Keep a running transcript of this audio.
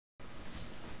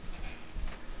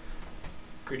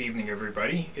Good evening,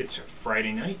 everybody. It's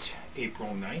Friday night, April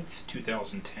 9th,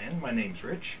 2010. My name's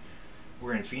Rich.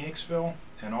 We're in Phoenixville,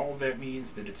 and all of that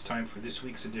means that it's time for this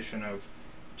week's edition of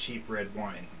Cheap Red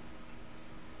Wine.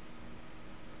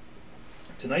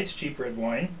 Tonight's Cheap Red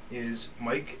Wine is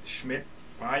Mike Schmidt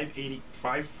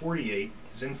 548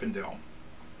 Zinfandel,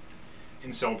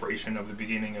 in celebration of the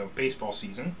beginning of baseball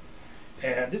season.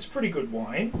 And it's pretty good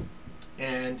wine,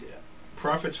 and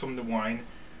profits from the wine,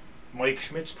 Mike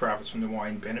Schmidt's profits from the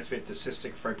wine benefit the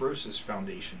Cystic Fibrosis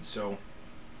Foundation. So,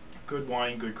 good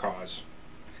wine, good cause.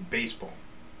 And baseball.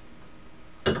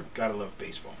 Gotta love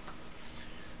baseball.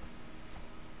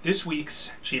 This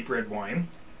week's Cheap Red Wine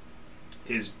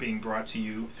is being brought to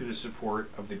you through the support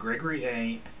of the Gregory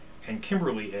A. and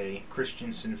Kimberly A.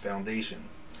 Christensen Foundation,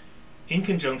 in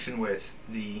conjunction with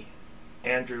the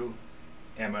Andrew,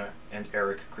 Emma, and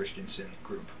Eric Christensen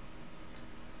group.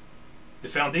 The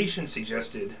foundation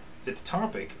suggested that the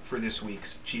topic for this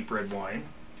week's Cheap Red Wine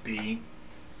be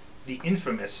the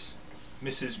infamous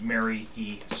Mrs. Mary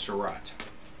E. Surratt.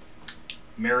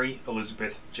 Mary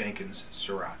Elizabeth Jenkins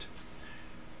Surratt.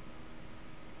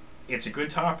 It's a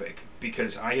good topic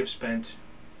because I have spent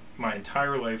my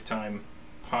entire lifetime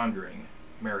pondering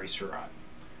Mary Surratt.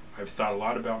 I've thought a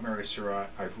lot about Mary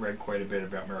Surratt. I've read quite a bit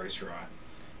about Mary Surratt.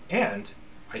 And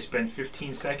I spent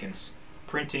 15 seconds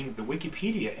printing the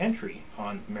Wikipedia entry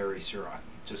on Mary Surratt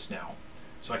just now,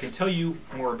 so I can tell you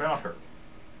more about her.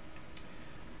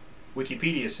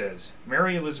 Wikipedia says,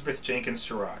 Mary Elizabeth Jenkins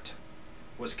Surratt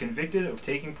was convicted of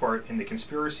taking part in the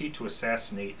conspiracy to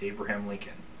assassinate Abraham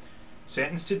Lincoln.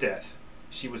 Sentenced to death,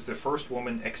 she was the first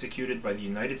woman executed by the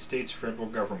United States federal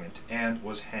government and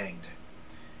was hanged.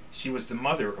 She was the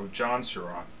mother of John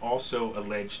Surratt, also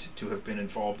alleged to have been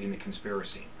involved in the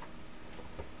conspiracy.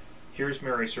 Here's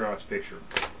Mary Surratt's picture.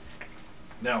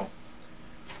 Now,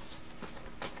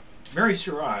 Mary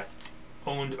Surratt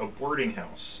owned a boarding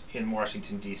house in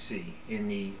Washington, D.C. in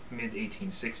the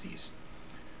mid-1860s.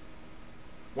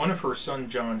 One of her son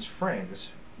John's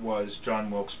friends was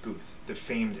John Wilkes Booth, the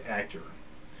famed actor.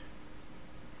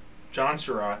 John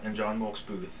Surratt and John Wilkes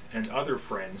Booth and other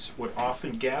friends would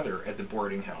often gather at the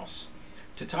boarding house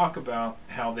to talk about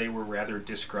how they were rather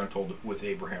disgruntled with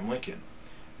Abraham Lincoln.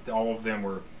 All of them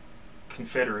were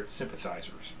Confederate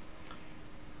sympathizers.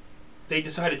 They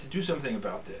decided to do something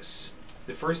about this.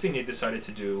 The first thing they decided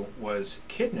to do was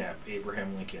kidnap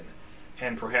Abraham Lincoln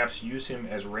and perhaps use him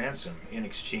as ransom in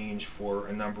exchange for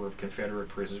a number of Confederate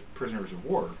prisoners of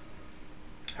war.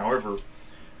 However,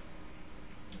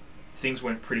 things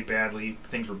went pretty badly.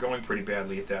 Things were going pretty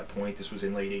badly at that point. This was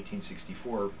in late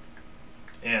 1864,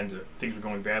 and things were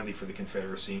going badly for the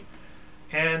Confederacy.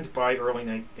 And by early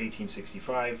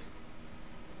 1865,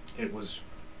 it was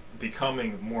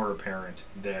becoming more apparent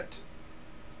that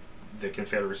the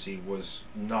Confederacy was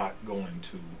not going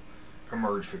to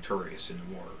emerge victorious in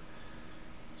the war.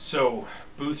 So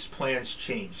Booth's plans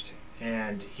changed,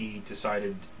 and he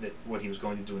decided that what he was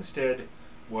going to do instead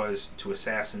was to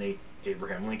assassinate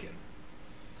Abraham Lincoln.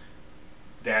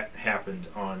 That happened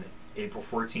on April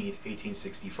 14th,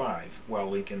 1865, while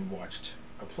Lincoln watched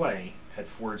a play at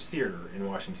Ford's Theater in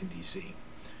Washington, D.C.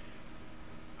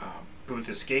 Booth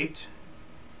escaped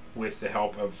with the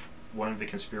help of one of the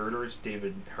conspirators,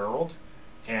 David Harold,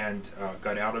 and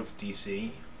got out of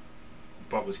D.C.,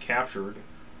 but was captured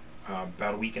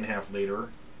about a week and a half later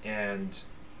and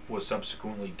was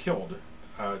subsequently killed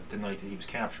the night that he was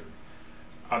captured.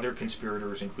 Other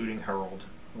conspirators, including Harold,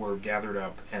 were gathered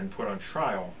up and put on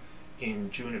trial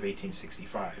in June of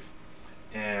 1865,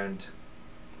 and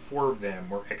 4 of them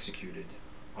were executed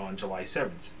on July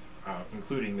 7th,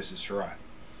 including Mrs. Surratt.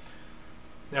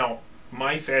 Now,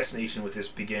 my fascination with this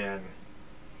began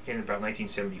in about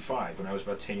 1975, when I was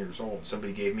about 10 years old.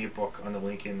 Somebody gave me a book on the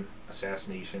Lincoln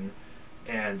assassination,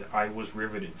 and I was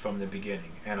riveted from the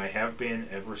beginning, and I have been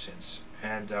ever since.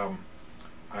 And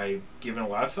I've given a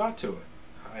lot of thought to it.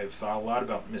 I've thought a lot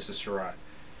about Mrs. Surratt.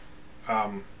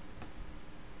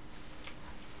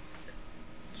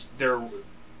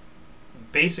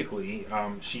 Basically,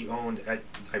 she owned,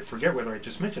 I forget whether I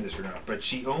just mentioned this or not, but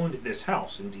she owned this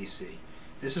house in D.C.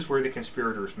 This is where the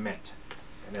conspirators met,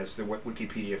 and that's the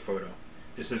Wikipedia photo.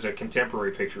 This is a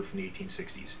contemporary picture from the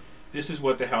 1860s. This is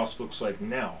what the house looks like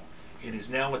now. It is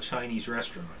now a Chinese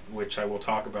restaurant, which I will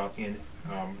talk about in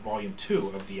Volume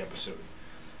 2 of the episode.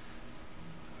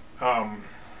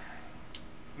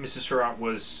 Mrs. Surratt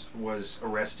was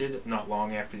arrested not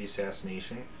long after the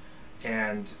assassination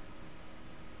and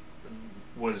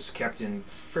was kept in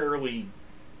fairly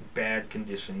bad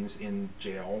conditions in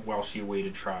jail while she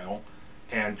awaited trial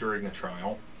and during the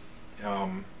trial.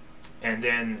 And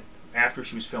then after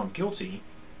she was found guilty,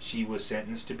 she was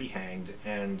sentenced to be hanged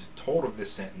and told of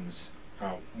this sentence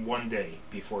one day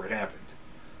before it happened,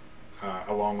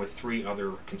 along with 3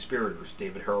 other conspirators,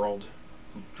 David Harold,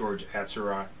 George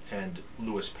Surratt, and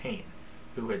Louis Payne,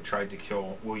 who had tried to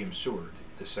kill William Seward,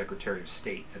 the Secretary of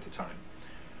State at the time.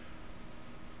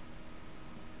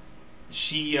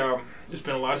 There's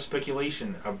been a lot of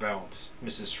speculation about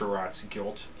Mrs. Surratt's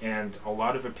guilt and a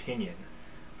lot of opinion,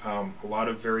 a lot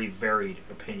of very varied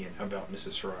opinion about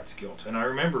Mrs. Surratt's guilt. And I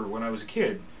remember when I was a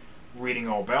kid reading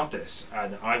all about this,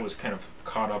 and I was kind of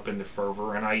caught up in the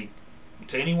fervor, and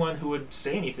to anyone who would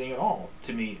say anything at all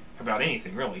to me about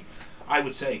anything, really, I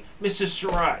would say, Mrs.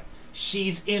 Surratt,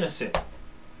 she's innocent.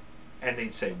 And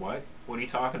they'd say, what? What are you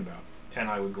talking about? And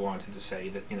I would go on to say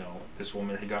that, this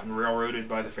woman had gotten railroaded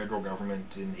by the federal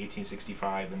government in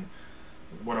 1865, and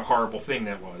what a horrible thing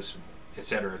that was,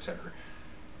 etc., etc.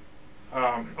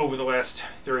 Over the last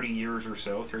 30 years or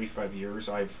so, 35 years,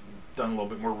 I've done a little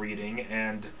bit more reading,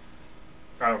 and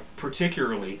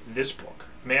particularly this book,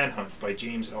 Manhunt by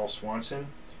James L. Swanson.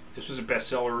 This was a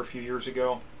bestseller a few years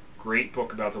ago. Great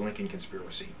book about the Lincoln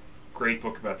conspiracy. Great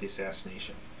book about the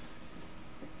assassination.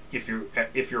 If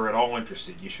you're at all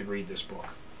interested, you should read this book.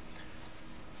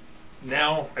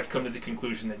 Now I've come to the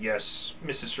conclusion that yes,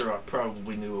 Mrs. Surratt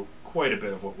probably knew quite a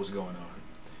bit of what was going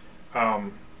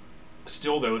on.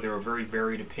 Still, though, there are very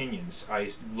varied opinions.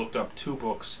 I looked up 2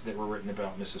 books that were written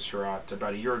about Mrs. Surratt.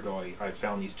 About a year ago, I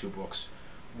found these 2 books.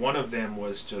 One of them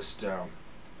was just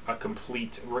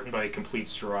written by a complete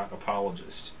Surratt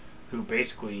apologist, who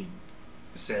basically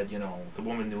said, the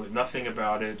woman knew nothing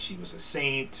about it, she was a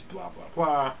saint, blah,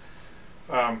 blah,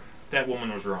 blah. That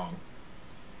woman was wrong.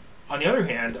 On the other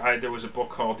hand, there was a book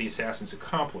called The Assassin's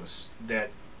Accomplice that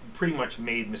pretty much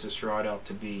made Mrs. Surratt out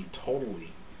to be totally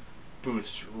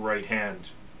Booth's right-hand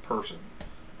person,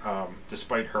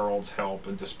 despite Harold's help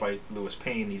and despite Louis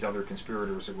Payne, these other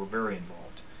conspirators that were very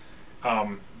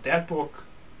involved. That book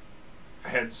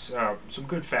had some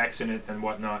good facts in it and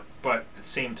whatnot, but at the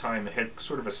same time it had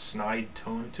sort of a snide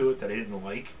tone to it that I didn't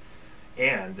like.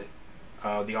 And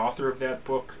the author of that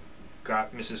book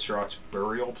got Mrs. Surratt's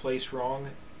burial place wrong.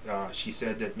 She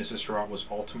said that Mrs. Surratt was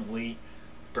ultimately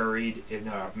buried in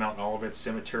Mount Olivet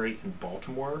Cemetery in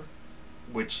Baltimore,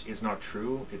 which is not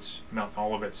true. It's Mount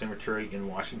Olivet Cemetery in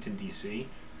Washington, D.C.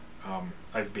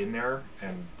 I've been there,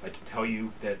 and I can tell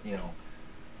you that,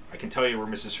 I can tell you where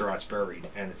Mrs. Surratt's buried,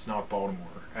 and it's not Baltimore.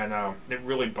 And it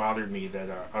really bothered me that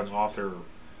an author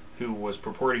who was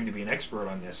purporting to be an expert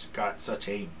on this got such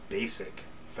a basic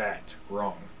fact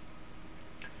wrong.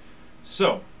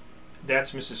 So,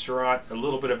 that's Mrs. Surratt, a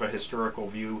little bit of a historical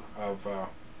view of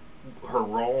her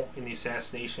role in the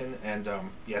assassination, and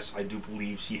yes, I do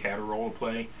believe she had a role to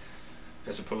play,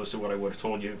 as opposed to what I would have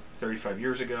told you 35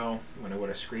 years ago, when I would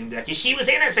have screamed at you, she was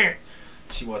innocent!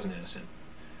 She wasn't innocent.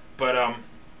 But,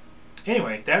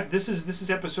 anyway, this is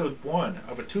episode 1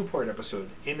 of a 2-part episode.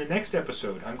 In the next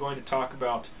episode, I'm going to talk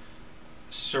about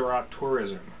Surratt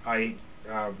tourism.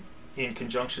 In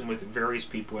conjunction with various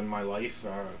people in my life,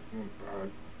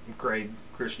 Greg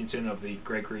Christensen of the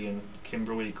Gregory and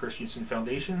Kimberly Christensen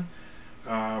Foundation,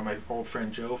 my old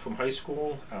friend Joe from high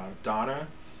school, Donna,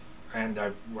 and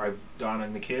Donna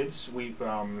and the kids.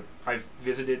 I've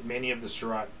visited many of the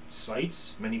Surratt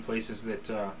sites, many places that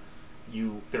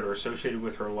that are associated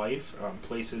with her life,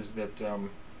 places that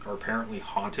are apparently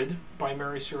haunted by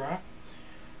Mary Surratt.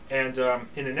 And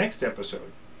in the next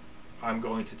episode, I'm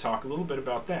going to talk a little bit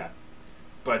about that.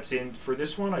 But for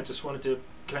this one, I just wanted to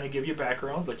kind of give you a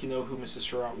background, let you know who Mrs.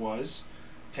 Surratt was.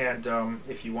 And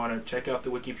if you want to check out the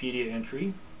Wikipedia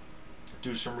entry,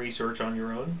 do some research on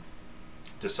your own,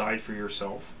 decide for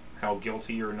yourself how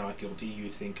guilty or not guilty you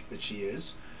think that she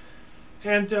is.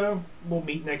 And we'll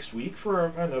meet next week for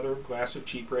another glass of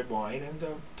cheap red wine and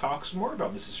talk some more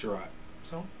about Mrs. Surratt.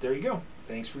 So there you go.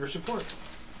 Thanks for your support.